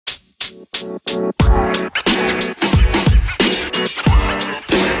What's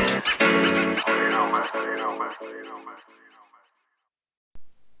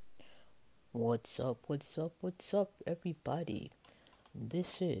up, everybody?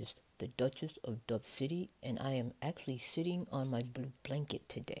 This is the Duchess of Dub City, and I am actually sitting on my blue blanket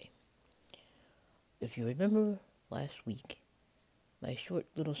today. If you remember last week, my short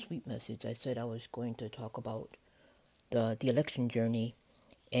little sweet message, I said I was going to talk about the election journey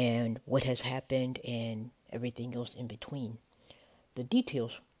and what has happened and everything else in between. The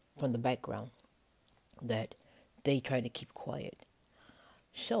details from the background that they try to keep quiet.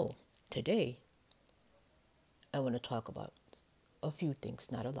 So, today, I want to talk about a few things,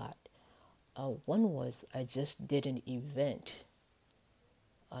 not a lot. One was I just did an event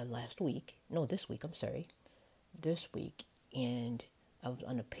this week, I'm sorry, this week, and I was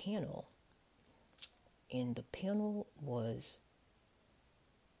on a panel, and the panel was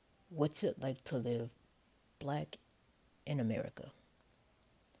What's It Like to Live Black in America?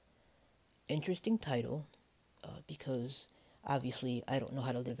 Interesting title, because obviously I don't know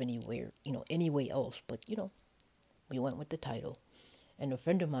how to live anywhere, anyway else, but, we went with the title. And a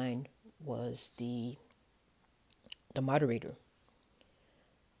friend of mine was the moderator,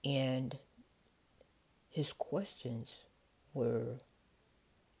 and his questions were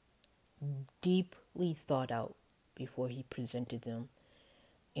deeply thought out before he presented them,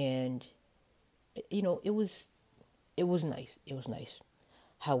 and it was nice. It was nice.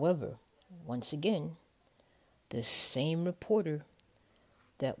 However, once again, the same reporter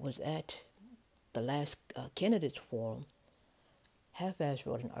that was at the last candidates forum half-ass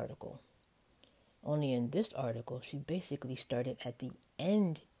wrote an article. Only in this article, she basically started at the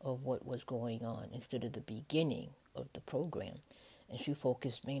end of what was going on instead of the beginning of the program. And she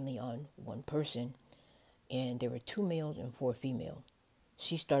focused mainly on one person, and there were 2 males and 4 female.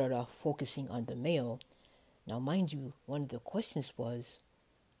 She started off focusing on the male. Now, mind you, one of the questions was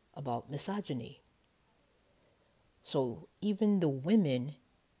about misogyny. So even the women,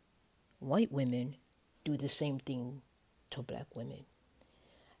 white women, do the same thing to black women.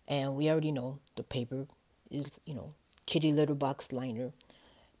 And we already know the paper is, kitty litter box liner.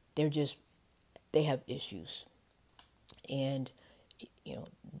 They have issues. And,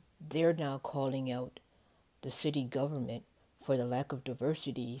 they're now calling out the city government for the lack of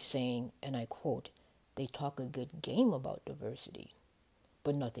diversity, saying, and I quote, they talk a good game about diversity,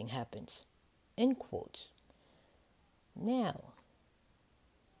 but nothing happens, end quotes. Now,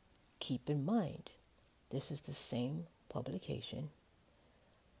 keep in mind, this is the same publication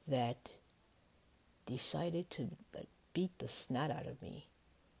that decided to beat the snot out of me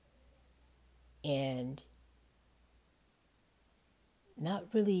and not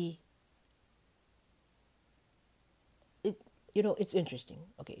really, it's interesting.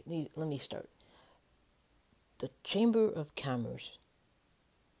 Okay, let me start. The Chamber of Commerce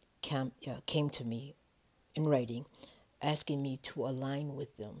came to me in writing asking me to align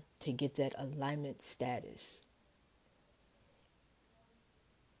with them to get that alignment status.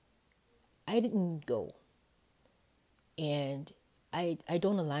 I didn't go, and I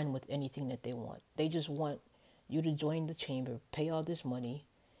don't align with anything that they want. They just want you to join the chamber, pay all this money,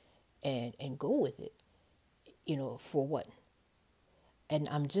 and go with it. For what? And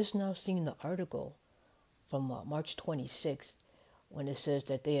I'm just now seeing the article from March 26th when it says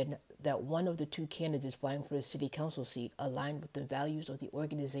that that one of the 2 candidates vying for the city council seat aligned with the values of the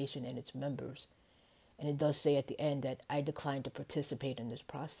organization and its members. And it does say at the end that I declined to participate in this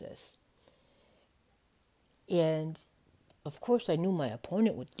process. And of course I knew my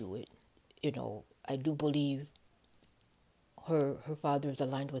opponent would do it. I do believe her father is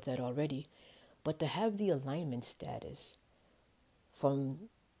aligned with that already. But to have the alignment status from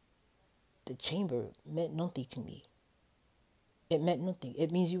the chamber meant nothing to me. It meant nothing.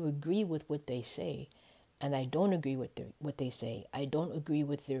 It means you agree with what they say, and I don't agree with what they say. I don't agree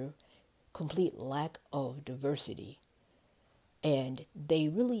with their complete lack of diversity. And they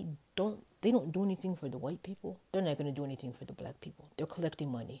really don't do anything for the white people. They're not going to do anything for the black people. They're collecting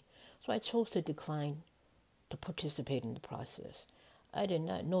money. So I chose to decline to participate in the process. I did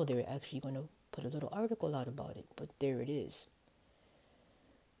not know they were actually going to put a little article out about it, but there it is.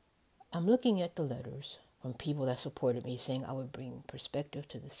 I'm looking at the letters from people that supported me saying I would bring perspective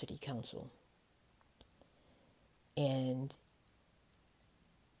to the city council. And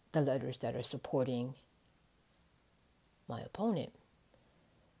the letters that are supporting my opponent.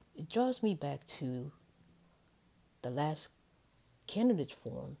 It draws me back to the last candidates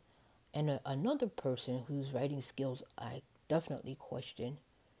forum and another person whose writing skills I definitely question,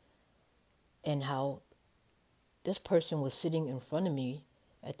 and how this person was sitting in front of me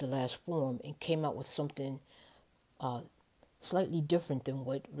at the last forum and came out with something uh, slightly different than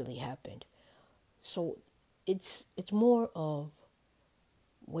what really happened. So it's more of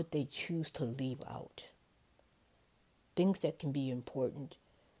what they choose to leave out. Things that can be important.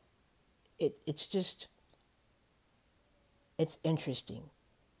 It's just it's interesting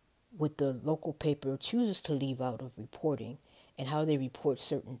what the local paper chooses to leave out of reporting and how they report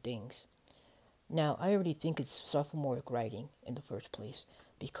certain things. Now, I already think it's sophomoric writing in the first place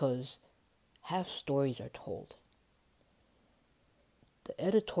because half stories are told. The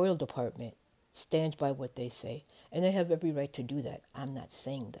editorial department stands by what they say, and they have every right to do that. I'm not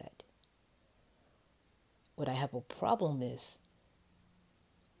saying that. What I have a problem is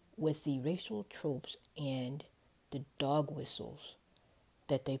with the racial tropes and the dog whistles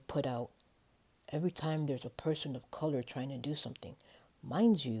that they put out every time there's a person of color trying to do something.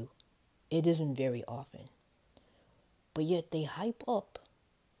 Mind you, it isn't very often. But yet they hype up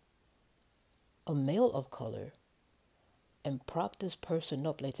a male of color and prop this person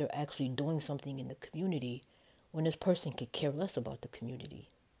up like they're actually doing something in the community when this person could care less about the community.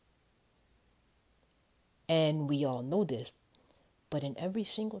 And we all know this, but in every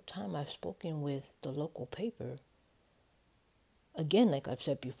single time I've spoken with the local paper, again, like I've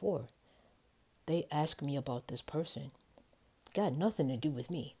said before, they ask me about this person. Got nothing to do with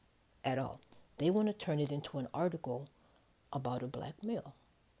me at all. They want to turn it into an article about a black male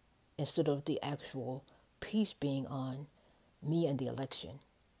instead of the actual piece being on me and the election.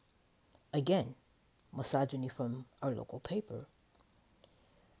 Again, misogyny from our local paper.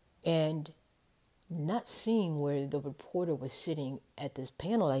 And not seeing where the reporter was sitting at this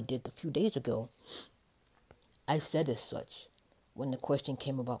panel I did a few days ago, I said as such when the question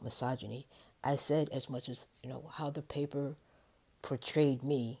came about misogyny. I said as much as, how the paper portrayed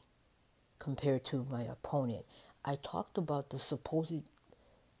me compared to my opponent. I talked about the supposed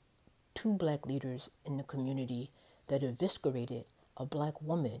two black leaders in the community that eviscerated a black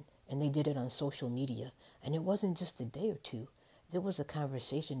woman, and they did it on social media. And it wasn't just a day or two. There was a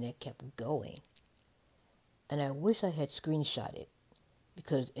conversation that kept going. And I wish I had screenshot it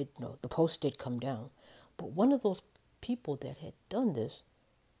because the post did come down. But one of those people that had done this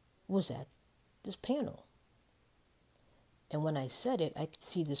was at this panel. And when I said it, I could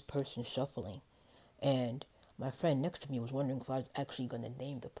see this person shuffling. And my friend next to me was wondering if I was actually going to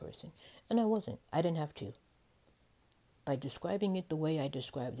name the person. And I wasn't. I didn't have to. By describing it the way I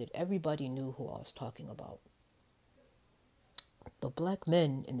described it, everybody knew who I was talking about. The black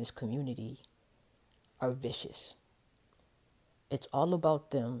men in this community are vicious. It's all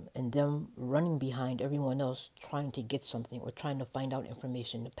about them and them running behind everyone else trying to get something or trying to find out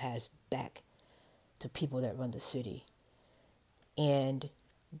information to pass back to people that run the city. And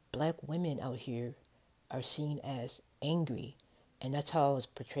black women out here are seen as angry, and that's how I was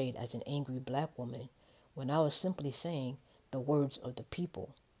portrayed, as an angry black woman, when I was simply saying the words of the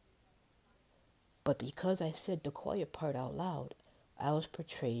people. But because I said the quiet part out loud, I was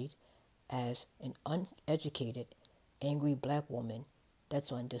portrayed as an uneducated, angry black woman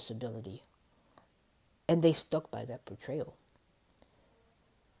that's on disability. And they stuck by that portrayal.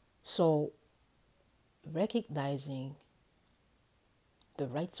 So, recognizing the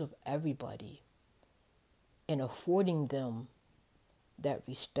rights of everybody and affording them that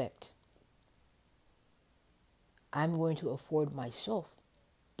respect, I'm going to afford myself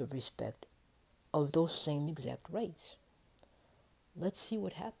the respect of those same exact rights. Let's see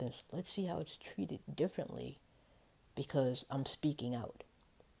what happens. Let's see how it's treated differently because I'm speaking out.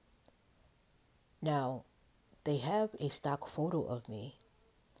 Now, they have a stock photo of me,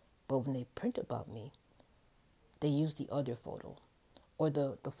 but when they print about me, they use the other photo. Or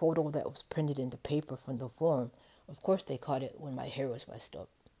the photo that was printed in the paper from the forum. Of course they caught it when my hair was messed up.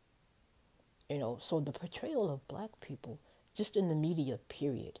 So the portrayal of black people, just in the media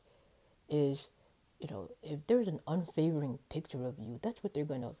period, is, if there's an unfavoring picture of you, that's what they're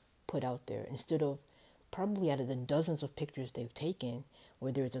going to put out there. Instead of, probably out of the dozens of pictures they've taken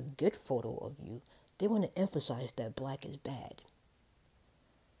where there's a good photo of you, they want to emphasize that black is bad.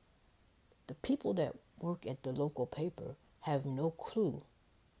 The people that work at the local paper have no clue.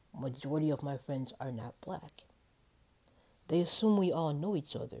 Majority of my friends are not black. They assume we all know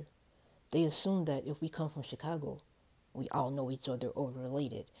each other. They assume that if we come from Chicago, we all know each other or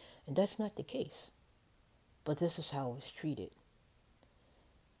related. And that's not the case. But this is how I was treated.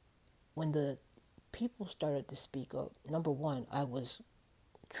 When the people started to speak up, number one, I was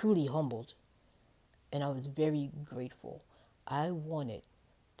truly humbled. And I was very grateful. I wanted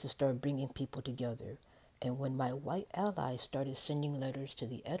to start bringing people together. And when my white allies started sending letters to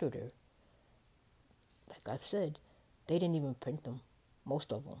the editor, like I've said, they didn't even print them.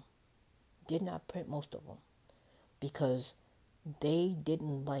 most of them. Did not print most of them because they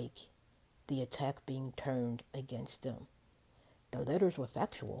didn't like the attack being turned against them. The letters were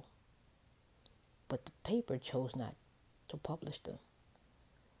factual, but the paper chose not to publish them.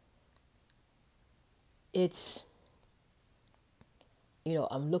 It's,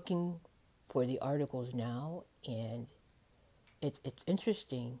 I'm looking for the articles now, and it's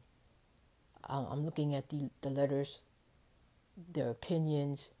interesting. I'm looking at the letters, their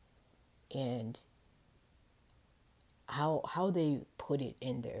opinions, and how they put it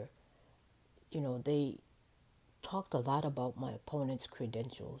in there. They talked a lot about my opponent's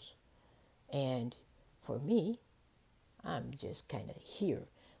credentials, and for me, I'm just kind of here.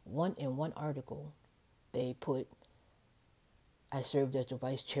 In one article, they put I served as the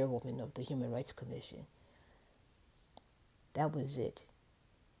vice chairwoman of the Human Rights Commission. That was it.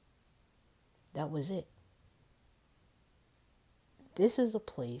 That was it. This is a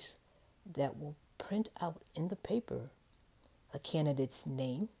place that will print out in the paper a candidate's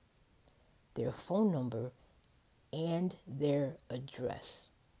name, their phone number, and their address.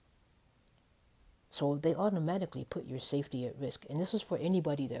 So they automatically put your safety at risk. And this is for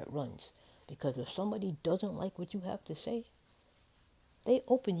anybody that runs. Because if somebody doesn't like what you have to say, they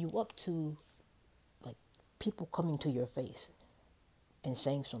open you up to like people coming to your face and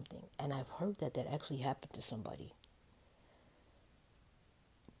saying something. And I've heard that actually happened to somebody.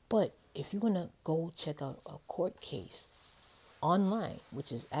 But if you want to go check out a court case online,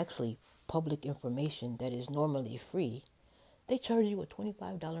 which is actually public information that is normally free, they charge you a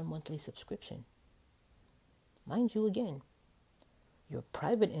 $25 monthly subscription. Mind you, again, your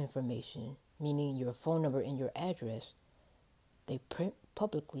private information, meaning your phone number and your address, they print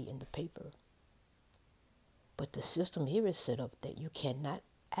publicly in the paper. But the system here is set up that you cannot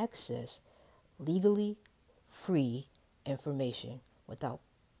access legally free information without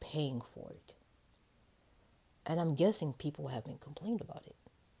paying for it. And I'm guessing people haven't complained about it.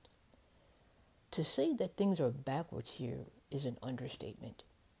 To say that things are backwards here is an understatement.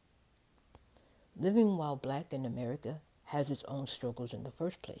 Living while black in America has its own struggles in the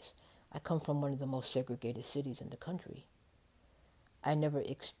first place. I come from one of the most segregated cities in the country. I never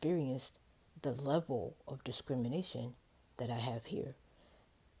experienced the level of discrimination that I have here.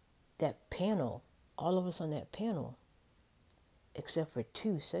 That panel, all of us on that panel, except for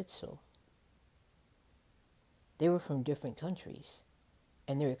two, said so. They were from different countries,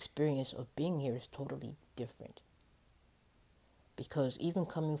 and their experience of being here is totally different. Because even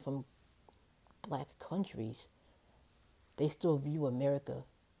coming from black countries, they still view America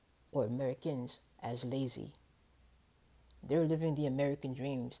or Americans as lazy. They're living the American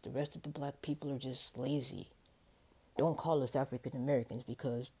dreams. The rest of the black people are just lazy. Don't call us African Americans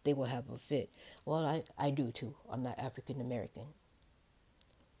because they will have a fit. Well, I do too. I'm not African American.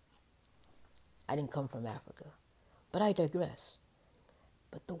 I didn't come from Africa. But I digress.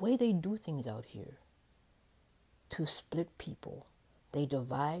 But the way they do things out here, to split people, they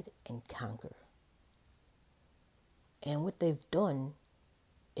divide and conquer. And what they've done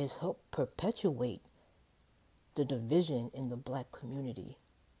is help perpetuate the division in the black community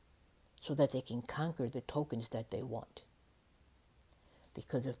so that they can conquer the tokens that they want.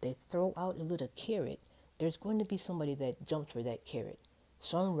 Because if they throw out a little carrot, there's going to be somebody that jumps for that carrot.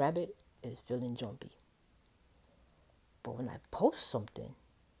 Some rabbit is feeling jumpy. But when I post something,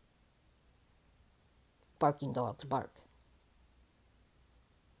 barking dogs bark.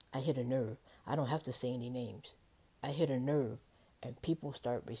 I hit a nerve. I don't have to say any names. I hit a nerve, and people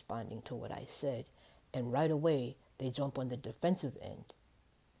start responding to what I said, and right away they jump on the defensive end.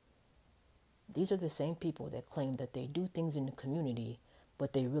 These are the same people that claim that they do things in the community,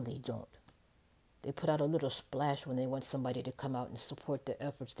 but they really don't. They put out a little splash when they want somebody to come out and support the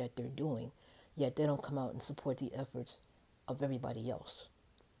efforts that they're doing, yet they don't come out and support the efforts of everybody else.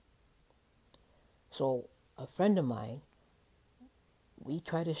 So a friend of mine, we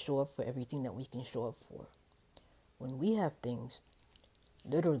try to show up for everything that we can show up for. When we have things,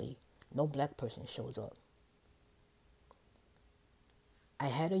 literally, no black person shows up. I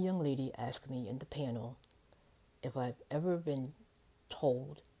had a young lady ask me in the panel if I've ever been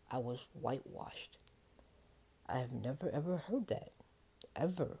told I was whitewashed. I have never ever heard that,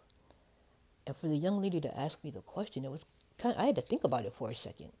 ever. And for the young lady to ask me the question, I had to think about it for a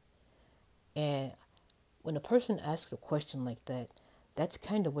second. And when a person asks a question like that, that's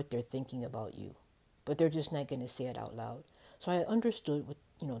kind of what they're thinking about you. But they're just not going to say it out loud. So I understood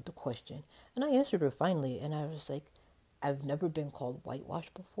the question. And I answered her finally, and I was like, I've never been called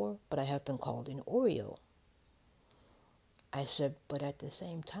whitewashed before, but I have been called an Oreo. I said, but at the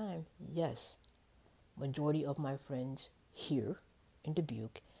same time, yes, majority of my friends here in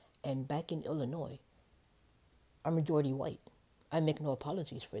Dubuque, and back in Illinois are majority white. I make no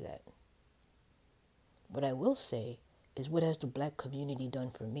apologies for that. What I will say is, what has the black community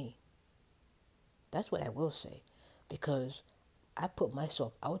done for me? That's what I will say, because I put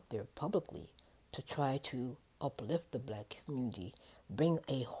myself out there publicly to try to uplift the black community, bring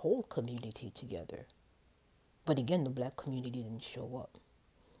a whole community together. But again, the black community didn't show up.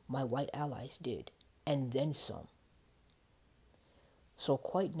 My white allies did, and then some. So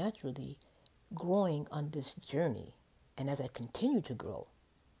quite naturally, growing on this journey, and as I continue to grow,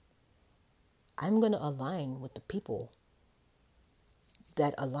 I'm going to align with the people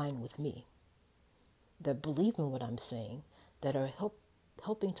that align with me, that believe in what I'm saying, that are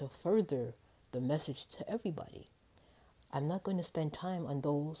helping to further the message to everybody. I'm not going to spend time on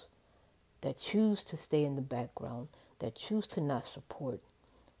those that choose to stay in the background, that choose to not support,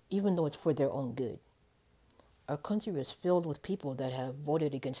 even though it's for their own good. Our country is filled with people that have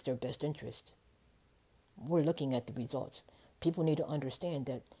voted against their best interest. We're looking at the results. People need to understand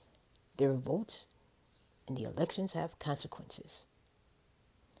that their votes in the elections have consequences.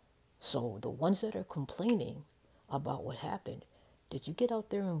 So the ones that are complaining about what happened, did you get out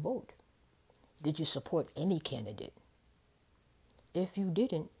there and vote? Did you support any candidate? If you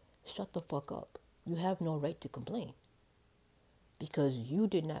didn't, shut the fuck up. You have no right to complain, because you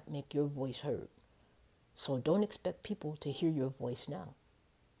did not make your voice heard. So don't expect people to hear your voice now.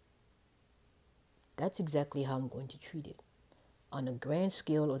 That's exactly how I'm going to treat it. On a grand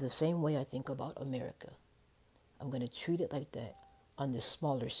scale, or the same way I think about America, I'm going to treat it like that on this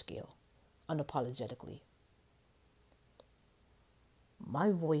smaller scale, unapologetically.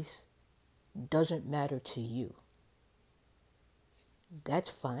 My voice doesn't matter to you. That's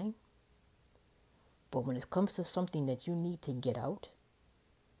fine. But when it comes to something that you need to get out,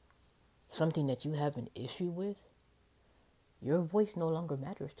 something that you have an issue with, your voice no longer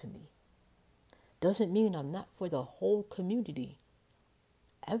matters to me. Doesn't mean I'm not for the whole community,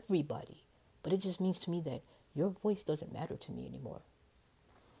 everybody, but it just means to me that your voice doesn't matter to me anymore.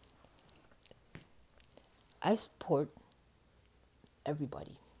 I support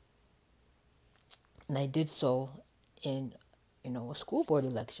everybody, and I did so in, a school board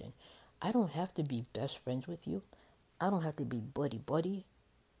election. I don't have to be best friends with you. I don't have to be buddy.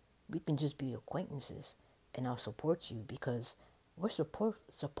 We can just be acquaintances, and I'll support you, because we're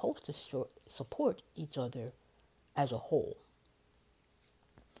supposed to support each other as a whole.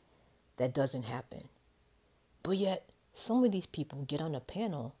 That doesn't happen. But yet, some of these people get on a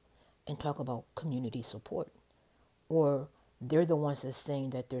panel and talk about community support, or they're the ones that's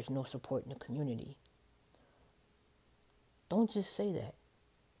saying that there's no support in the community. Don't just say that.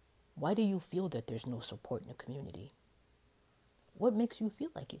 Why do you feel that there's no support in the community? What makes you feel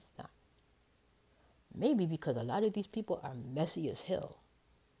like it's not? Maybe because a lot of these people are messy as hell.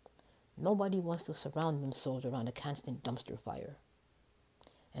 Nobody wants to surround themselves around a constant dumpster fire.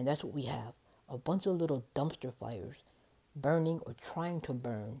 And that's what we have. A bunch of little dumpster fires burning or trying to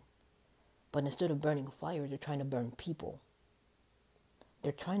burn. But instead of burning fire, they're trying to burn people.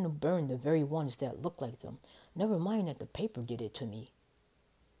 They're trying to burn the very ones that look like them. Never mind that the paper did it to me.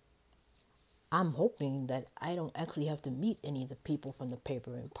 I'm hoping that I don't actually have to meet any of the people from the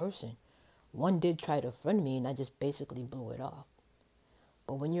paper in person. One did try to friend me, and I just basically blew it off.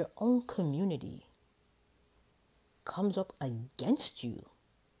 But when your own community comes up against you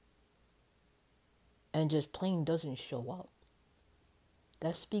and just plain doesn't show up,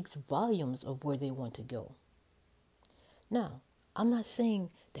 that speaks volumes of where they want to go. Now, I'm not saying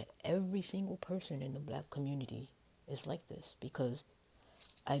that every single person in the black community is like this, because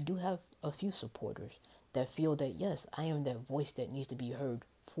I do have a few supporters that feel that, yes, I am that voice that needs to be heard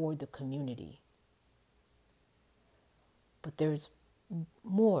for the community. But there's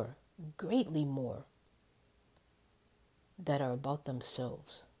more, greatly more, that are about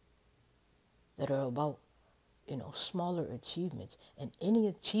themselves, that are about, smaller achievements. And any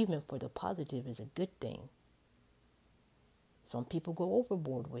achievement for the positive is a good thing. Some people go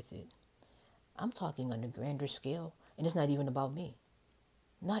overboard with it. I'm talking on a grander scale, and it's not even about me.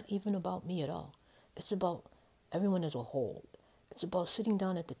 Not even about me at all. It's about everyone as a whole. It's about sitting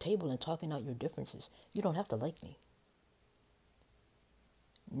down at the table and talking out your differences. You don't have to like me.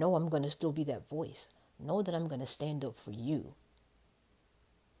 Know I'm going to still be that voice. Know that I'm going to stand up for you.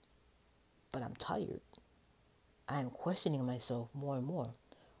 But I'm tired. I am questioning myself more and more.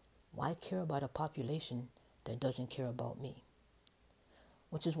 Why care about a population that doesn't care about me?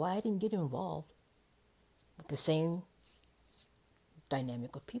 Which is why I didn't get involved with the same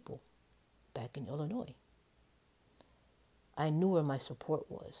dynamic of people back in Illinois. I knew where my support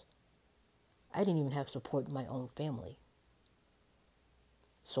was. I didn't even have support in my own family.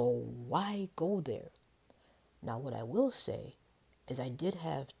 So why go there? Now, what I will say is I did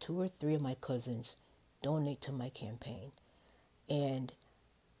have 2 or 3 of my cousins donate to my campaign. And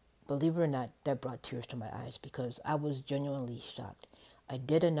believe it or not, that brought tears to my eyes because I was genuinely shocked. I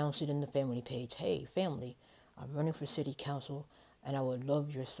did announce it in the family page. Hey, family, I'm running for city council and I would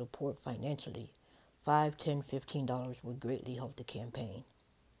love your support financially. $5, $10, $15 would greatly help the campaign.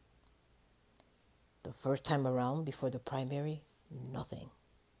 The first time around before the primary, nothing.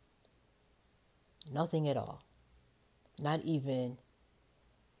 Nothing at all. Not even,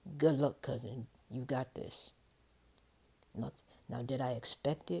 good luck, cousin, you got this. Nothing. Now, did I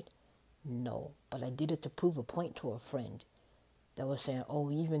expect it? No. But I did it to prove a point to a friend that was saying,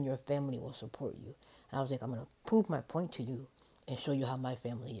 oh, even your family will support you. And I was like, I'm going to prove my point to you and show you how my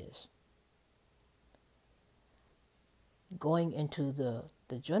family is. Going into the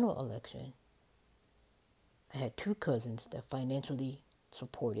general election, I had 2 cousins that financially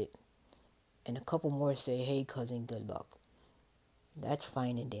supported, and a couple more say, hey, cousin, good luck. That's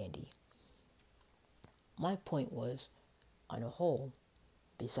fine and dandy. My point was, on a whole,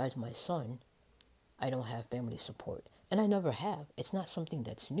 besides my son, I don't have family support. And I never have. It's not something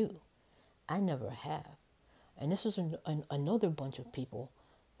that's new. I never have. And this is another bunch of people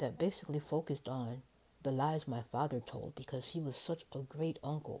that basically focused on the lies my father told because he was such a great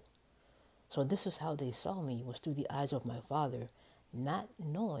uncle. So this is how they saw me, was through the eyes of my father, not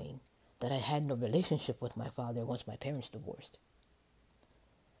knowing that I had no relationship with my father once my parents divorced.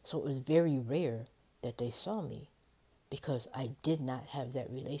 So it was very rare that they saw me because I did not have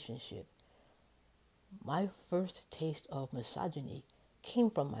that relationship. My first taste of misogyny came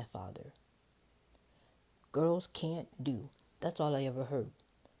from my father. Girls can't do. That's all I ever heard.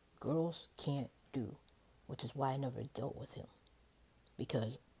 Girls can't do, which is why I never dealt with him,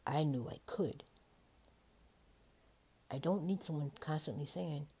 because I knew I could. I don't need someone constantly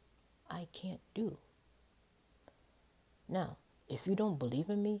saying, I can't do. Now, if you don't believe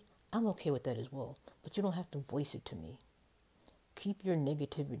in me, I'm okay with that as well, but you don't have to voice it to me. Keep your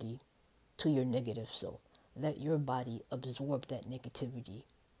negativity to your negative self. Let your body absorb that negativity.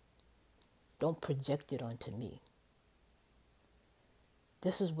 Don't project it onto me.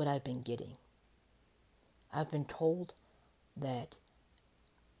 This is what I've been getting. I've been told that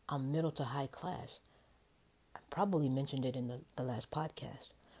I'm middle to high class. I probably mentioned it in the last podcast.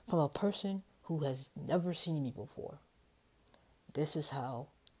 From a person who has never seen me before. This is how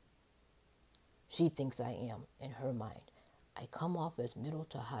she thinks I am in her mind. I come off as middle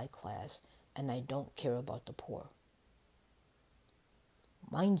to high class and I don't care about the poor.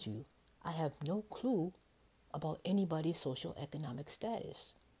 Mind you, I have no clue about anybody's socioeconomic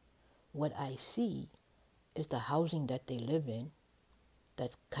status. What I see is the housing that they live in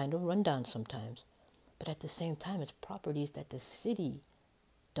that's kind of run down sometimes, but at the same time it's properties that the city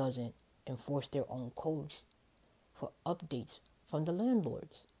doesn't enforce their own codes for updates from the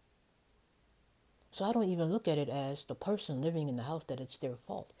landlords. So I don't even look at it as the person living in the house that it's their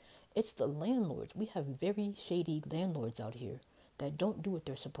fault. It's the landlords. We have very shady landlords out here that don't do what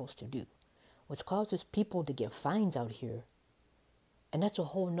they're supposed to do, which causes people to get fines out here. And that's a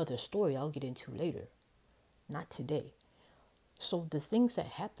whole nother story I'll get into later. Not today. So the things that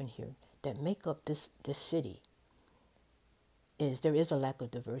happen here that make up this city is there is a lack of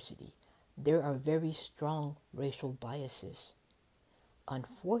diversity. There are very strong racial biases.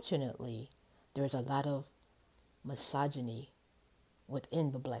 Unfortunately, there's a lot of misogyny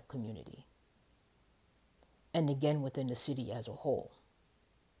within the black community. And again, within the city as a whole.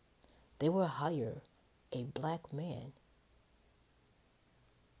 They will hire a black man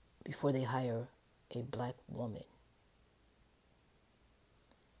before they hire a black woman.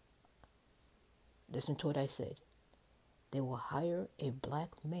 Listen to what I said. They will hire a black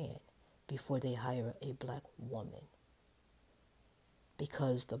man before they hire a black woman.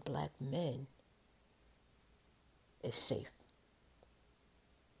 Because the black men is safe.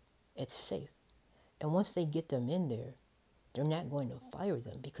 It's safe. And once they get them in there, they're not going to fire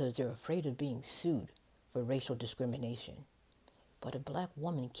them because they're afraid of being sued for racial discrimination. But a black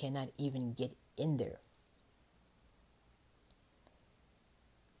woman cannot even get in there.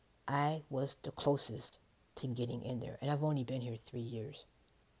 I was the closest to getting in there, and I've only been here 3 years.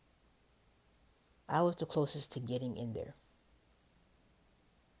 I was the closest to getting in there.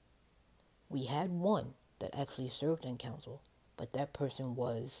 We had one that actually served on council, but that person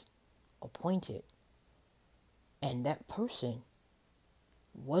was appointed. And that person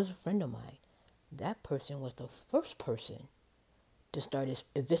was a friend of mine. That person was the first person to start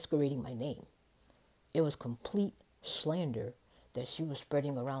eviscerating my name. It was complete slander that she was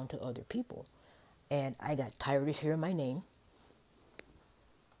spreading around to other people. And I got tired of hearing my name.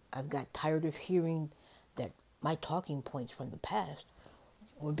 I've got tired of hearing that my talking points from the past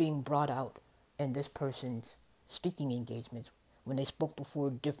were being brought out in this person's speaking engagements when they spoke before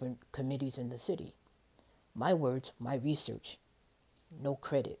different committees in the city. My words, my research, no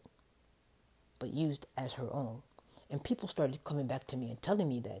credit, but used as her own. And people started coming back to me and telling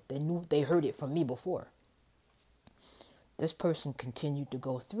me that they knew they heard it from me before. This person continued to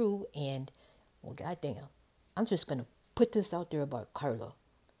go through and, well, goddamn, I'm just going to put this out there about Carla.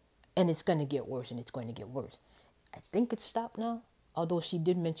 And it's going to get worse and it's going to get worse. I think it's stopped now, although she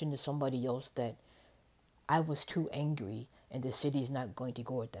did mention to somebody else that I was too angry and the city is not going to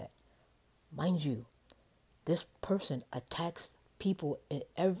go with that. Mind you, this person attacks people in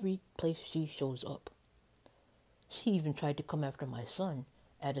every place she shows up. She even tried to come after my son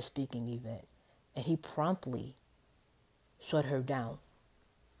at a speaking event, and he promptly shut her down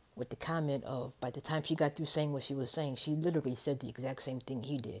with the comment of, by the time she got through saying what she was saying, she literally said the exact same thing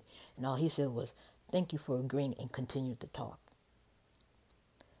he did. And all he said was, thank you for agreeing, and continued to talk.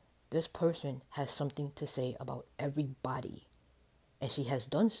 This person has something to say about everybody, and she has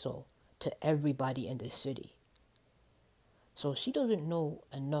done so to everybody in this city. So she doesn't know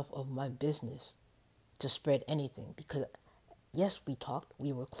enough of my business to spread anything, because yes, we talked,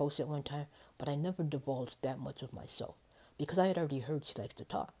 we were close at one time, but I never divulged that much of myself because I had already heard she likes to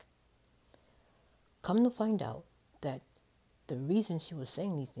talk. Come to find out that the reason she was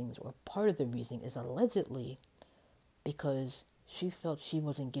saying these things, or part of the reason, is allegedly because she felt she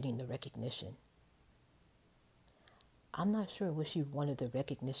wasn't getting the recognition. I'm not sure what she wanted the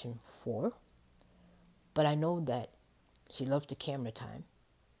recognition for, but I know that she loves the camera time,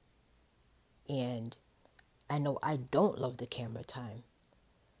 and I know I don't love the camera time.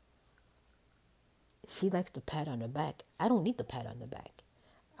 She likes the pat on the back. I don't need the pat on the back.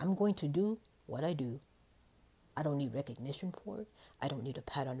 I'm going to do what I do. I don't need recognition for it. I don't need a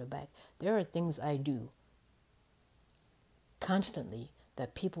pat on the back. There are things I do constantly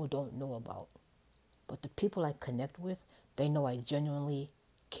that people don't know about. But the people I connect with, they know I genuinely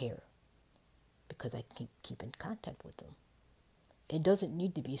care because I can keep in contact with them. It doesn't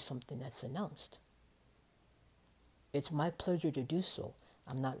need to be something that's announced. It's my pleasure to do so.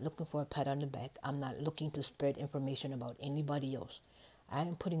 I'm not looking for a pat on the back. I'm not looking to spread information about anybody else. I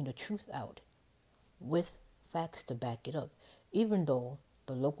am putting the truth out with facts to back it up, even though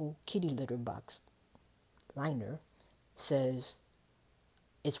the local kitty litter box liner says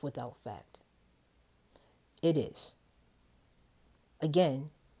it's without fact. It is. Again,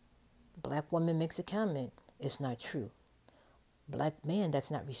 black woman makes a comment, it's not true. Black man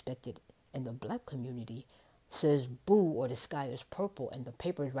that's not respected in the black community says boo or the sky is purple, and the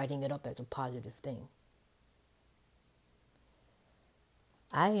paper is writing it up as a positive thing.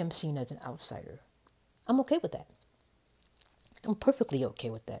 I am seen as an outsider. I'm okay with that. I'm perfectly okay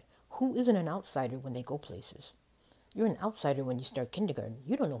with that. Who isn't an outsider when they go places? You're an outsider when you start kindergarten.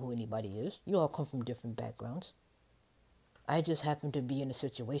 You don't know who anybody is. You all come from different backgrounds. I just happened to be in a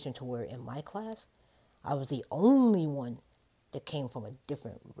situation to where in my class, I was the only one that came from a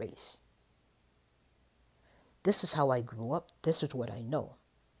different race. This is how I grew up. This is what I know.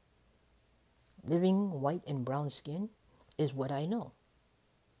 Living white and brown skin is what I know.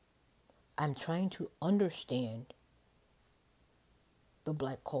 I'm trying to understand the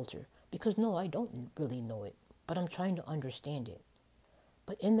black culture because no, I don't really know it, but I'm trying to understand it.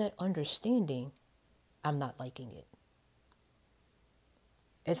 But in that understanding, I'm not liking it.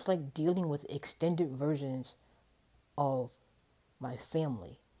 It's like dealing with extended versions of my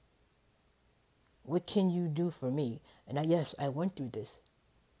family. What can you do for me? And yes, I went through this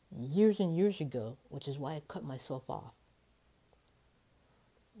years and years ago, which is why I cut myself off.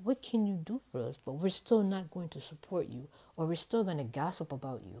 What can you do for us? But we're still not going to support you, or we're still going to gossip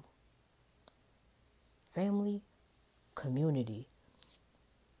about you. Family, community.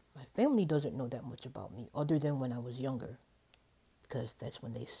 My family doesn't know that much about me, other than when I was younger, because that's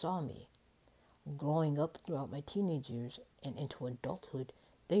when they saw me. Growing up throughout my teenage years and into adulthood,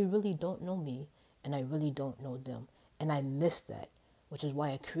 they really don't know me, and I really don't know them. And I miss that, which is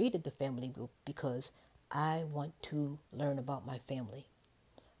why I created the family group, because I want to learn about my family.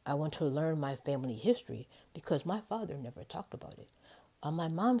 I want to learn my family history because my father never talked about it. On my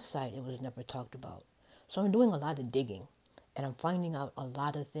mom's side, it was never talked about. So I'm doing a lot of digging, and I'm finding out a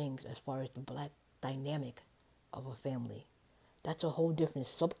lot of things as far as the black dynamic of a family. That's a whole different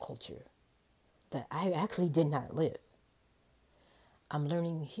subculture that I actually did not live. I'm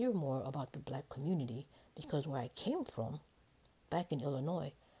learning here more about the black community because where I came from, back in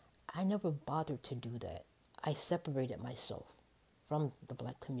Illinois, I never bothered to do that. I separated myself from the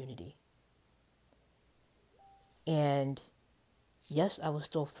black community. And Yes, I was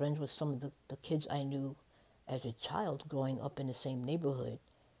still friends with some of the kids I knew as a child growing up in the same neighborhood.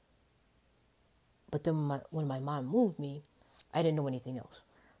 But then when my mom moved me, I didn't know anything else.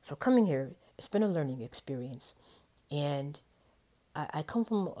 So coming here, it's been a learning experience. And I come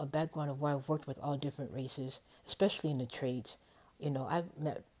from a background of where I've worked with all different races, especially in the trades. I've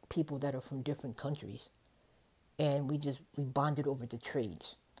met people that are from different countries, and we bonded over the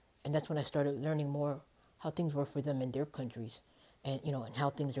trades. And that's when I started learning more how things were for them in their countries, and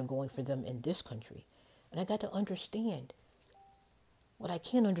how things are going for them in this country. And I got to understand. What I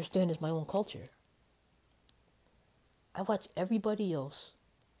can't understand is my own culture. I watch everybody else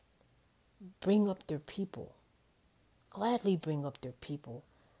bring up their people, gladly bring up their people.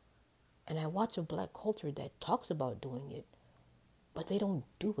 And I watch a black culture that talks about doing it, but they don't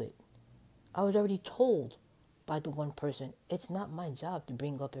do it. I was already told by the one person, it's not my job to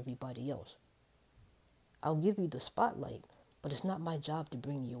bring up everybody else. I'll give you the spotlight, but it's not my job to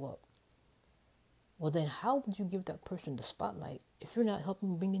bring you up. Well, then how would you give that person the spotlight if you're not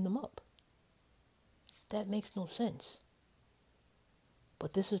helping bringing them up? That makes no sense.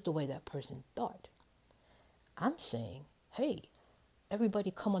 But this is the way that person thought. I'm saying, hey,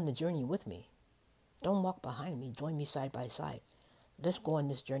 everybody come on the journey with me. Don't walk behind me. Join me side by side. Let's go on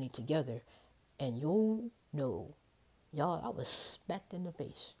this journey together. And you'll know, y'all, I was smacked in the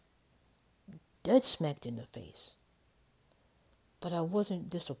face. Dead smacked in the face. But I wasn't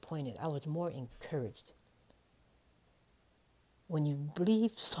disappointed. I was more encouraged. When you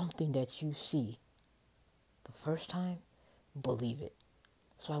believe something that you see the first time, believe it.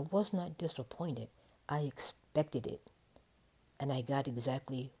 So I was not disappointed. I expected it. And I got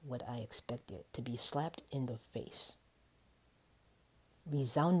exactly what I expected, to be slapped in the face.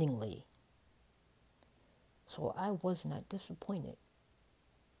 Resoundingly. So I was not disappointed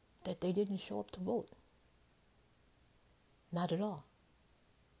that they didn't show up to vote. Not at all.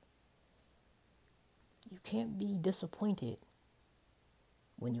 You can't be disappointed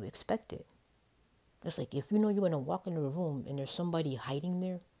when you expect it. It's like if you know you're going to walk into a room and there's somebody hiding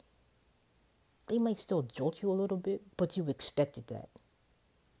there, they might still jolt you a little bit, but you expected that.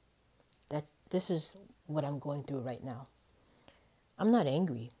 This is what I'm going through right now. I'm not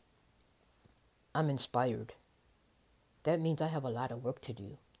angry. I'm inspired. That means I have a lot of work to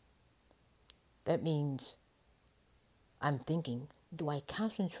do. That means I'm thinking, do I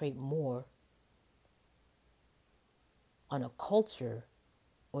concentrate more on a culture,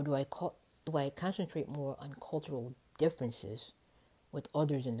 or do I concentrate more on cultural differences with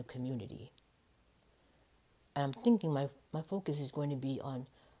others in the community? And I'm thinking my focus is going to be on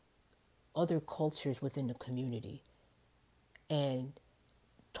other cultures within the community and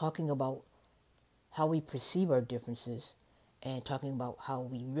talking about how we perceive our differences and talking about how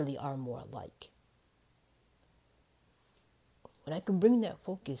we really are more alike. When I can bring that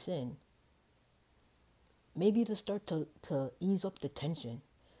focus in, maybe it'll start to ease up the tension,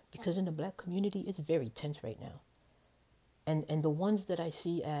 because in the black community it's very tense right now. And the ones that I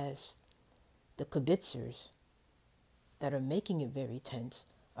see as the kibitzers that are making it very tense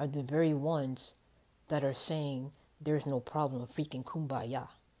are the very ones that are saying there's no problem, freaking kumbaya.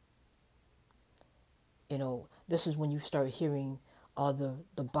 This is when you start hearing all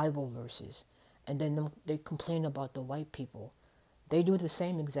the Bible verses, and then they complain about the white people. They do the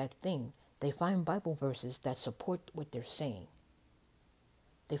same exact thing. They find Bible verses that support what they're saying.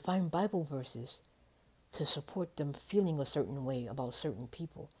 They find Bible verses to support them feeling a certain way about certain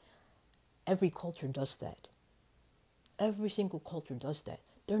people. Every culture does that. Every single culture does that.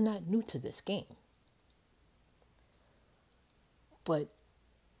 They're not new to this game. But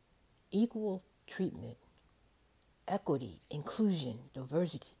equal treatment, equity, inclusion,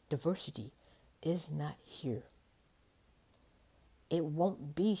 diversity is not here. It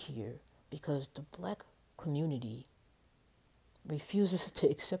won't be here because the black community refuses to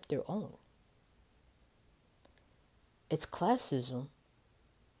accept their own. It's classism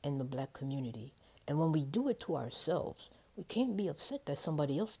in the black community. And when we do it to ourselves, we can't be upset that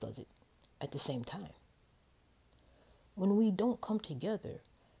somebody else does it at the same time. When we don't come together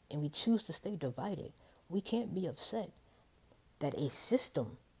and we choose to stay divided, we can't be upset that a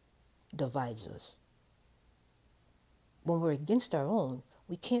system divides us. When we're against our own,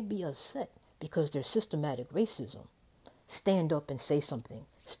 we can't be upset because there's systematic racism. Stand up and say something.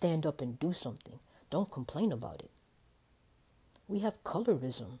 Stand up and do something. Don't complain about it. We have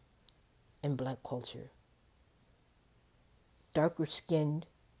colorism in black culture. Darker skinned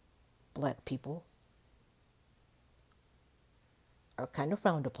black people are kind of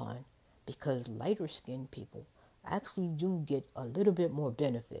frowned upon because lighter skinned people actually do get a little bit more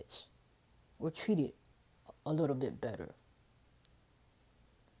benefits. We're treated a little bit better.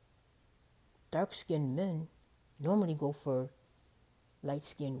 dark-skinned men normally go for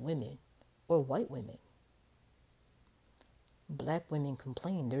light-skinned women or white women. Black women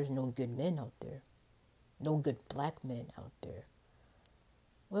complain there's no good men out there, no good black men out there.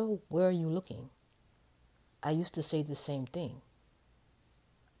 Well, where are you looking? I used to say the same thing.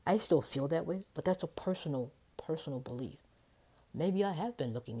 I still feel that way, but that's a personal belief. Maybe I have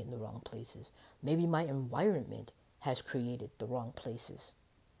been looking in the wrong places. Maybe my environment has created the wrong places.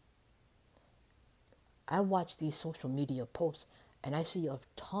 I watch these social media posts and I see a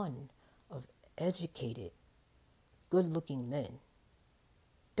ton of educated, good-looking men.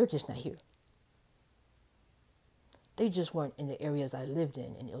 They're just not here. They just weren't in the areas I lived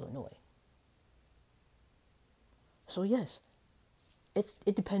in Illinois. So yes,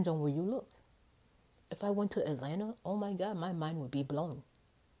 it depends on where you look. If I went to Atlanta, oh my God, my mind would be blown.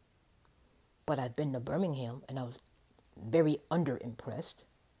 But I've been to Birmingham and I was very underimpressed.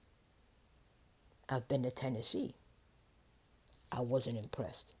 I've been to Tennessee. I wasn't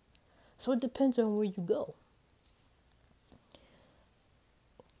impressed. So it depends on where you go.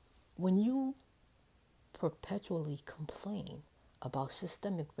 When you perpetually complain about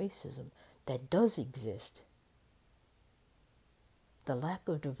systemic racism that does exist, the lack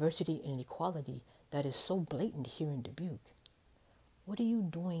of diversity and equality that is so blatant here in Dubuque, what are you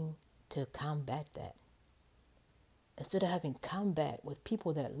doing to combat that? Instead of having combat with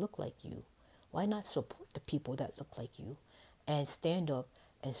people that look like you, why not support the people that look like you and stand up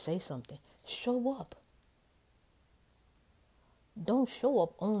and say something? Show up. Don't show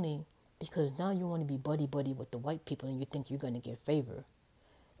up only because now you want to be buddy-buddy with the white people and you think you're going to get favor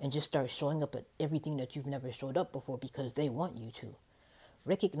and just start showing up at everything that you've never showed up before because they want you to.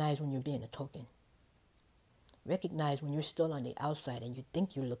 Recognize when you're being a token. Recognize when you're still on the outside and you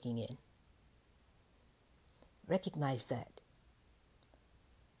think you're looking in. Recognize that.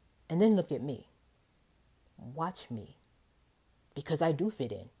 And then look at me. Watch me. Because I do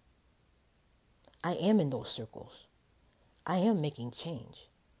fit in. I am in those circles. I am making change.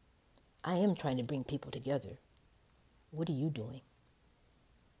 I am trying to bring people together. What are you doing?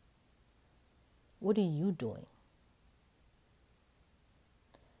 What are you doing?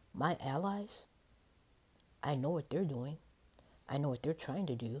 My allies, I know what they're doing. I know what they're trying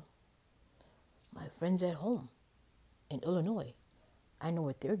to do. My friends at home in Illinois, I know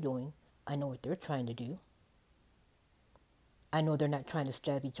what they're doing. I know what they're trying to do. I know they're not trying to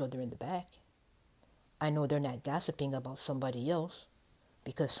stab each other in the back. I know they're not gossiping about somebody else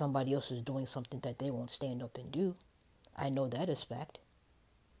because somebody else is doing something that they won't stand up and do. I know that is fact.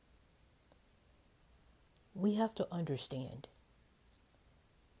 We have to understand.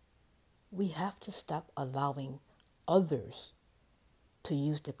 We have to stop allowing others to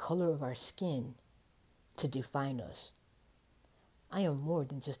use the color of our skin to define us. I am more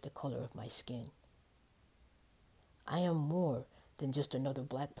than just the color of my skin. I am more than just another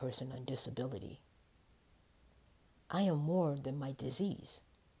black person on disability. I am more than my disease.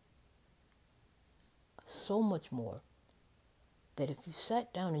 So much more that if you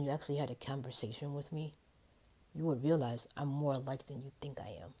sat down and you actually had a conversation with me, you would realize I'm more alike than you think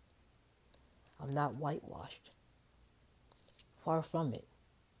I am. I'm not whitewashed. Far from it.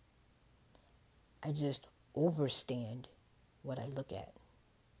 I just overstand what I look at.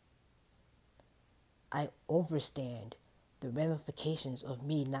 I overstand the ramifications of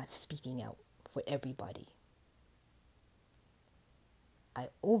me not speaking out for everybody. I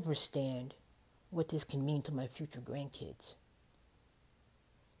overstand what this can mean to my future grandkids.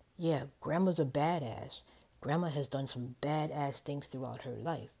 Yeah, grandma's a badass. Grandma has done some badass things throughout her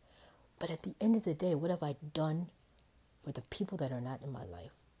life. But at the end of the day, what have I done for the people that are not in my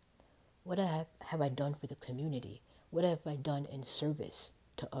life? What have I done for the community? What have I done in service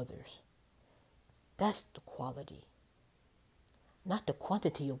to others? That's the quality. Not the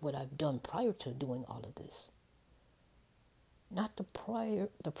quantity of what I've done prior to doing all of this. Not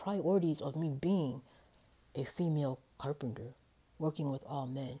the priorities of me being a female carpenter, working with all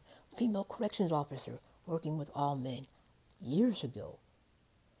men, female corrections officer, working with all men years ago.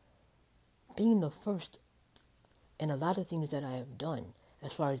 Being the first in a lot of things that I have done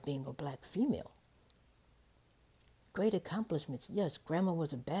as far as being a black female. Great accomplishments. Yes, grandma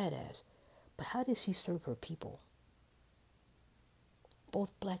was a badass, but how did she serve her people? Both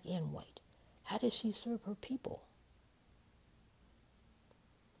black and white. How did she serve her people?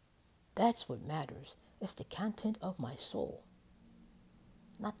 That's what matters. It's the content of my soul,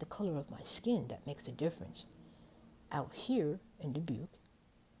 not the color of my skin that makes the difference. Out here in Dubuque,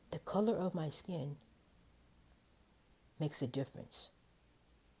 the color of my skin makes a difference.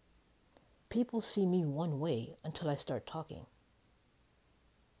 People see me one way until I start talking.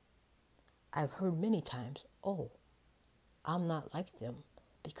 I've heard many times, oh, I'm not like them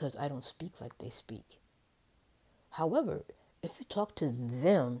because I don't speak like they speak. However, if you talk to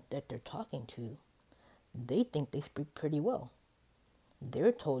them that they're talking to, they think they speak pretty well.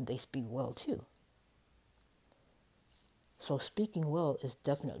 They're told they speak well too. So speaking well is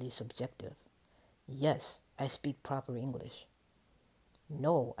definitely subjective. Yes, I speak proper English.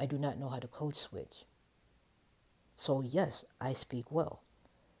 No, I do not know how to code switch. So yes, I speak well.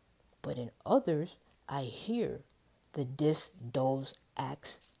 But in others, I hear the dis, dos,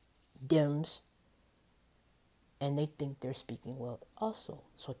 acts, dims, and they think they're speaking well also.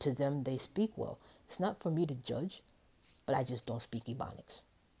 So to them, they speak well. It's not for me to judge, but I just don't speak Ebonics.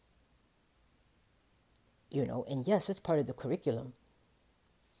 And yes, it's part of the curriculum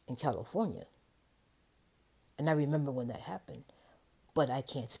in California. And I remember when that happened, but I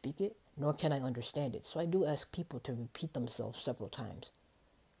can't speak it, nor can I understand it. So I do ask people to repeat themselves several times.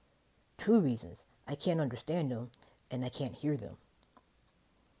 Two reasons. I can't understand them, and I can't hear them.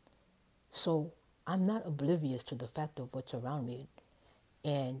 So I'm not oblivious to the fact of what's around me,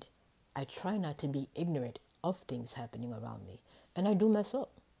 and I try not to be ignorant of things happening around me, and I do mess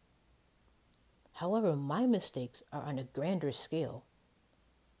up. However, my mistakes are on a grander scale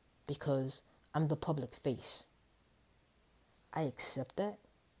because I'm the public face. I accept that.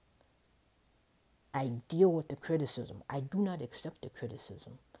 I deal with the criticism. I do not accept the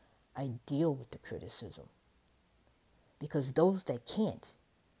criticism. I deal with the criticism. Because those that can't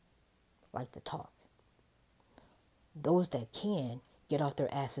like to talk. Those that can get off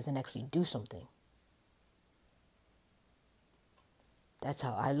their asses and actually do something. That's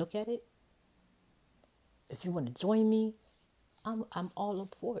how I look at it. If you want to join me, I'm all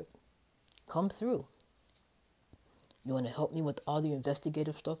up for it. Come through. You want to help me with all the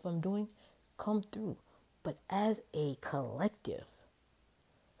investigative stuff I'm doing? Come through. But as a collective,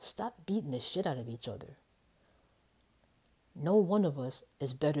 stop beating the shit out of each other. No one of us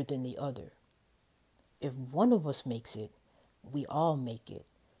is better than the other. If one of us makes it, we all make it.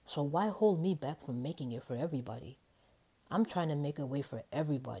 So why hold me back from making it for everybody? I'm trying to make a way for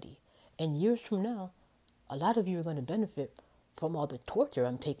everybody. And years from now, a lot of you are going to benefit from all the torture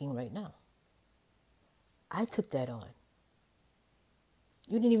I'm taking right now. I took that on.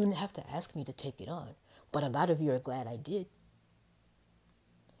 You didn't even have to ask me to take it on, but a lot of you are glad I did.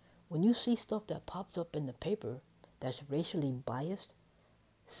 When you see stuff that pops up in the paper that's racially biased,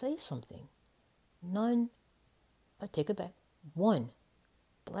 say something. I take it back, one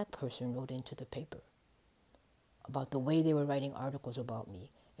black person wrote into the paper about the way they were writing articles about me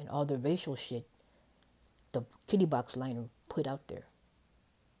and all the racial shit the kitty box liner put out there.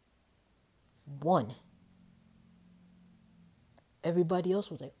 One. Everybody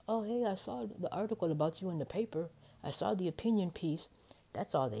else was like, oh, hey, I saw the article about you in the paper. I saw the opinion piece.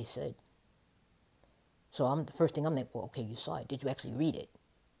 That's all they said. So the first thing I'm like, well, okay, you saw it. Did you actually read it?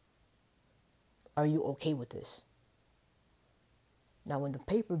 Are you okay with this? Now, when the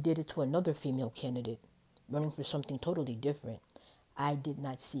paper did it to another female candidate running for something totally different, I did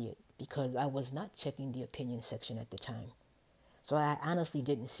not see it because I was not checking the opinion section at the time. So I honestly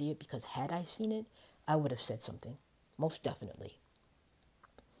didn't see it because had I seen it, I would have said something. Most definitely.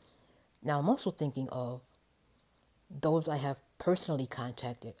 Now, I'm also thinking of those I have personally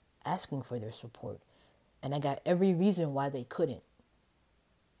contacted asking for their support. And I got every reason why they couldn't.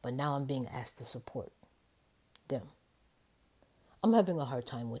 But now I'm being asked to support them. I'm having a hard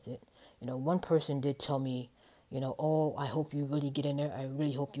time with it. One person did tell me, oh, I hope you really get in there. I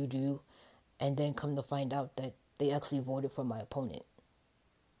really hope you do. And then come to find out that they actually voted for my opponent.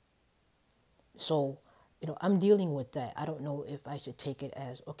 So, I'm dealing with that. I don't know if I should take it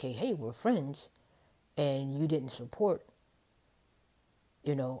as, okay, hey, we're friends and you didn't support.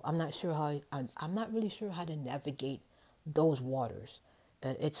 I'm not sure I'm not really sure how to navigate those waters.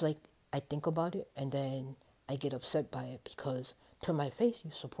 It's like I think about it and then I get upset by it because to my face, you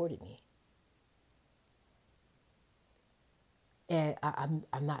supported me. And I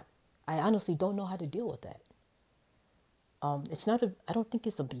honestly don't know how to deal with that. I don't think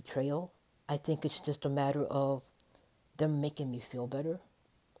it's a betrayal. I think it's just a matter of them making me feel better.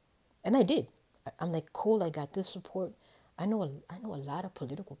 And I did. I'm like, cool, I got this support. I know a lot of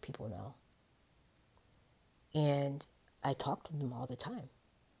political people now. And I talk to them all the time.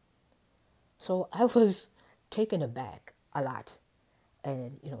 So I was taken aback a lot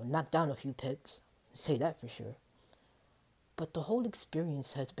and, knocked down a few pegs, say that for sure. But the whole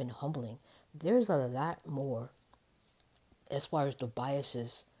experience has been humbling. There's a lot more as far as the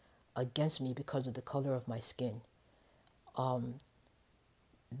biases against me because of the color of my skin.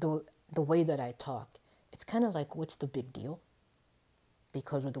 The way that I talk, it's kind of like, what's the big deal?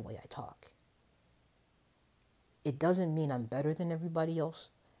 Because of the way I talk. It doesn't mean I'm better than everybody else.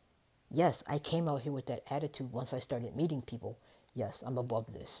 Yes, I came out here with that attitude once I started meeting people. Yes, I'm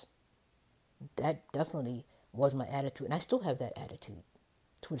above this. That definitely was my attitude, and I still have that attitude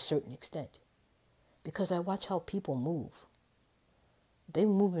to a certain extent because I watch how people move. They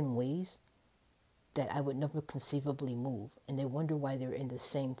move in ways that I would never conceivably move, and they wonder why they're in the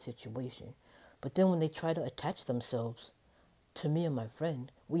same situation. But then when they try to attach themselves to me and my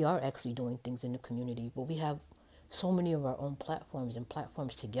friend, we are actually doing things in the community, but we have so many of our own platforms and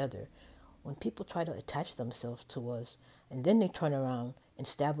platforms together. When people try to attach themselves to us and then they turn around and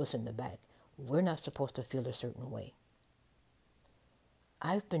stab us in the back, we're not supposed to feel a certain way.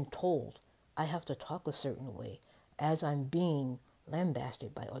 I've been told I have to talk a certain way as I'm being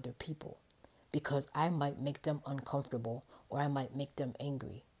lambasted by other people because I might make them uncomfortable or I might make them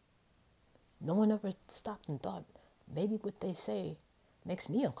angry. No one ever stopped and thought, maybe what they say makes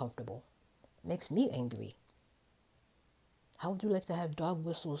me uncomfortable, makes me angry. How would you like to have dog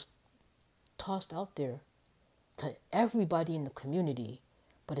whistles tossed out there to everybody in the community,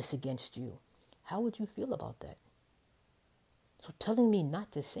 but it's against you? How would you feel about that? So telling me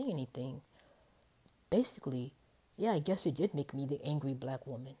not to say anything, basically, yeah, I guess it did make me the angry black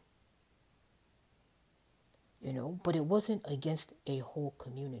woman. But it wasn't against a whole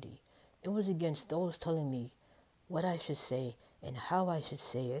community. It was against those telling me what I should say and how I should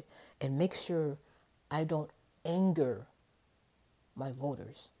say it and make sure I don't anger my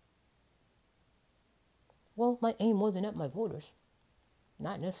voters. Well, my aim wasn't at my voters.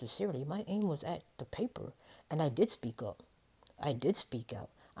 Not necessarily. My aim was at the paper, and I did speak up. I did speak out.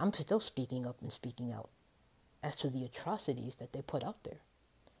 I'm still speaking up and speaking out as to the atrocities that they put out there.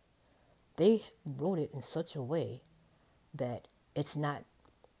 They wrote it in such a way that it's not,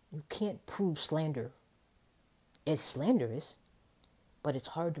 you can't prove slander. It's slanderous, but it's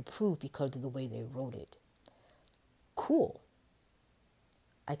hard to prove because of the way they wrote it. Cool.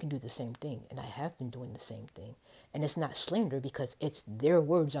 I can do the same thing, and I have been doing the same thing. And it's not slander because it's their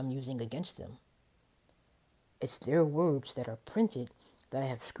words I'm using against them. It's their words that are printed that I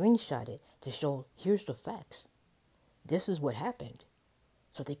have screenshotted to show, here's the facts. This is what happened.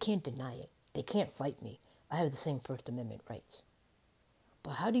 So they can't deny it. They can't fight me. I have the same First Amendment rights.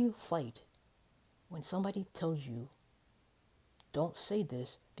 But how do you fight when somebody tells you, don't say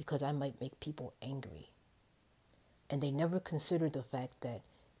this because I might make people angry? And they never consider the fact that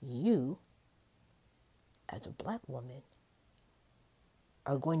you, as a black woman,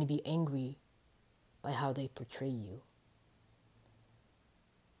 are going to be angry by how they portray you.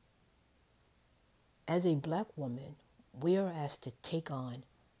 As a black woman, we are asked to take on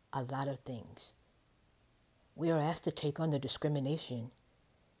a lot of things. We are asked to take on the discrimination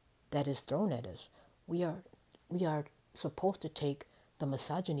that is thrown at us. We are supposed to take the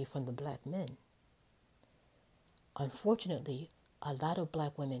misogyny from the black men. Unfortunately, a lot of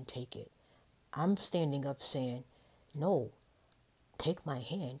black women take it. I'm standing up saying, no, take my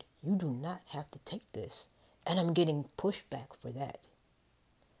hand. You do not have to take this. And I'm getting pushback for that.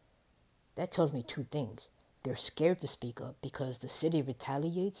 That tells me two things. They're scared to speak up because the city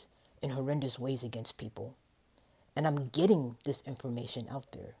retaliates in horrendous ways against people. And I'm getting this information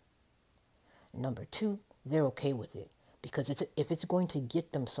out there. Number two, they're okay with it because if it's going to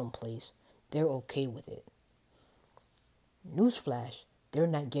get them someplace, they're okay with it. Newsflash, they're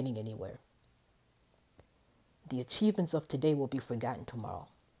not getting anywhere. The achievements of today will be forgotten tomorrow.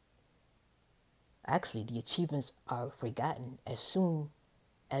 Actually, the achievements are forgotten as soon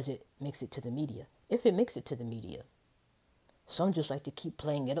as it makes it to the media. If it makes it to the media. Some just like to keep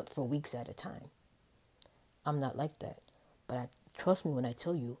playing it up for weeks at a time. I'm not like that. But trust me when I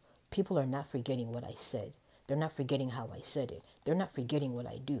tell you, people are not forgetting what I said. They're not forgetting how I said it. They're not forgetting what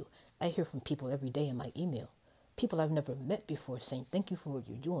I do. I hear from people every day in my email. People I've never met before saying, thank you for what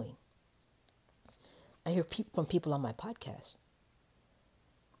you're doing. I hear from people on my podcast.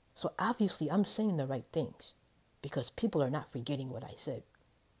 So obviously I'm saying the right things because people are not forgetting what I said.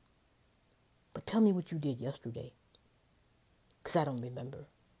 But tell me what you did yesterday, because I don't remember.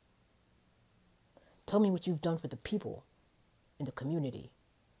 Tell me what you've done for the people in the community,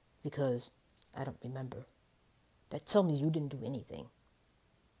 because I don't remember. That tells me you didn't do anything.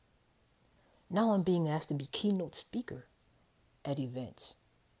 Now I'm being asked to be keynote speaker at events.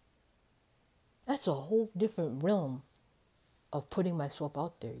 That's a whole different realm of putting myself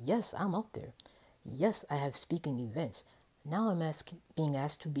out there. Yes, I'm out there. Yes, I have speaking events. Now I'm being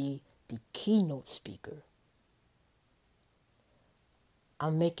asked to be the keynote speaker.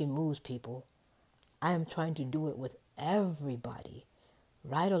 I'm making moves, people. I am trying to do it with everybody.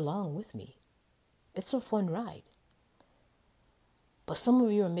 Ride along with me. It's a fun ride. But some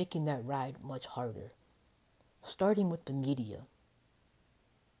of you are making that ride much harder. starting with the media.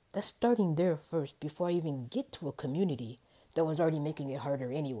 That's starting there first before I even get to a community that was already making it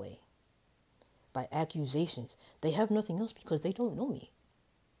harder anyway. By accusations, they have nothing else because they don't know me.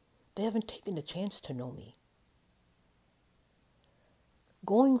 They haven't taken the chance to know me.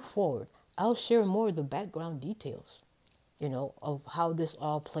 Going forward, I'll share more of the background details, of how this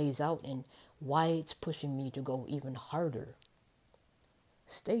all plays out and why it's pushing me to go even harder.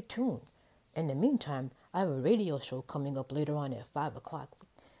 Stay tuned. In the meantime, I have a radio show coming up later on at 5 o'clock.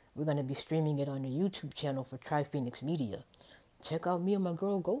 We're going to be streaming it on the YouTube channel for Tri-Phoenix Media. Check out me and my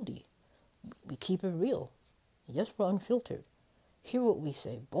girl Goldie. We keep it real. Yes, we're unfiltered. Hear what we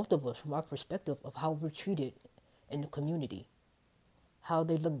say, both of us, from our perspective of how we're treated in the community. How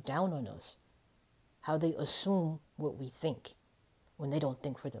they look down on us. How they assume what we think when they don't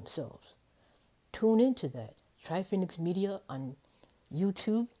think for themselves. Tune into that. Tri-Phoenix Media on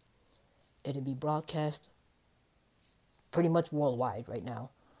YouTube. It'll be broadcast pretty much worldwide right now.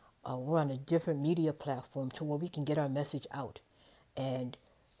 We're on a different media platform to where we can get our message out. And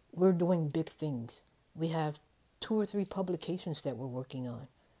we're doing big things. We have 2 or 3 publications that we're working on.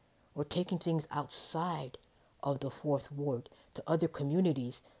 We're taking things outside of the 4th Ward to other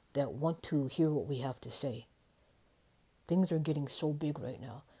communities that want to hear what we have to say. Things are getting so big right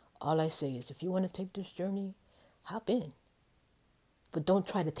now. All I say is, if you want to take this journey, hop in. But don't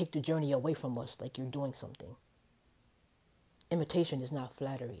try to take the journey away from us like you're doing something. Imitation is not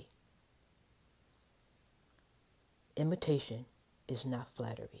flattery. Imitation is not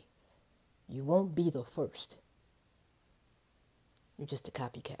flattery. You won't be the first. You're just a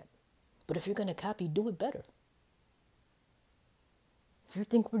copycat. But if you're going to copy, do it better. If you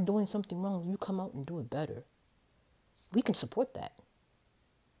think we're doing something wrong, you come out and do it better. We can support that.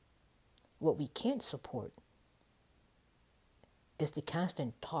 What we can't support is the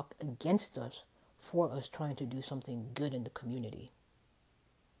constant talk against us for us trying to do something good in the community.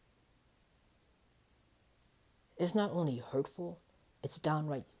 It's not only hurtful, it's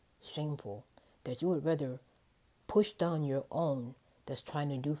downright shameful that you would rather push down your own that's trying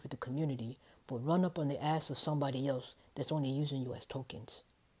to do for the community, but run up on the ass of somebody else that's only using you as tokens.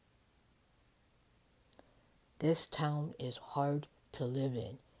 This town is hard to live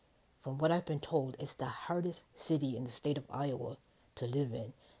in. From what I've been told, it's the hardest city in the state of Iowa to live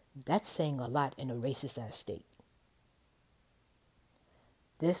in. That's saying a lot in a racist-ass state.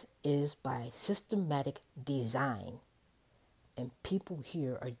 This is by systematic design, and people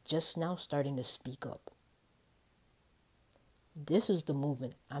here are just now starting to speak up. This is the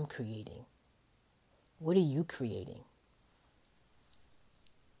movement I'm creating. What are you creating?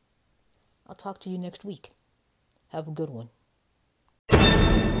 I'll talk to you next week. Have a good one.